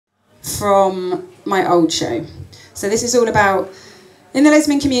from my old show. So this is all about, in the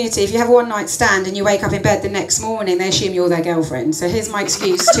lesbian community, if you have a one-night stand and you wake up in bed the next morning, they assume you're their girlfriend. So here's my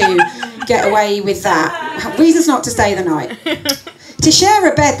excuse to get away with that. Reasons not to stay the night. To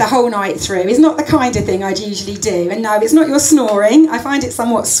share a bed the whole night through is not the kind of thing I'd usually do. And no, it's not your snoring. I find it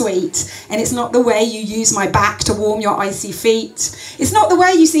somewhat sweet. And it's not the way you use my back to warm your icy feet. It's not the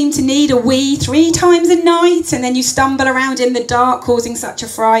way you seem to need a wee 3 times a night and then you stumble around in the dark causing such a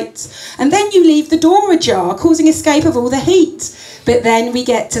fright. And then you leave the door ajar causing escape of all the heat. But then we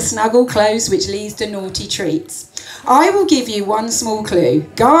get to snuggle close, which leads to naughty treats. I will give you one small clue.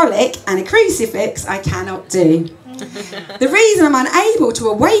 Garlic and a crucifix I cannot do. The reason I'm unable to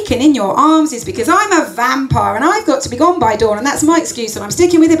awaken in your arms is because I'm a vampire and I've got to be gone by dawn, and that's my excuse and I'm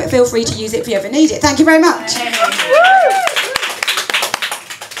sticking with it, but feel free to use it if you ever need it. Thank you very much.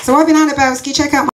 So I've been Annabelszki. Check out my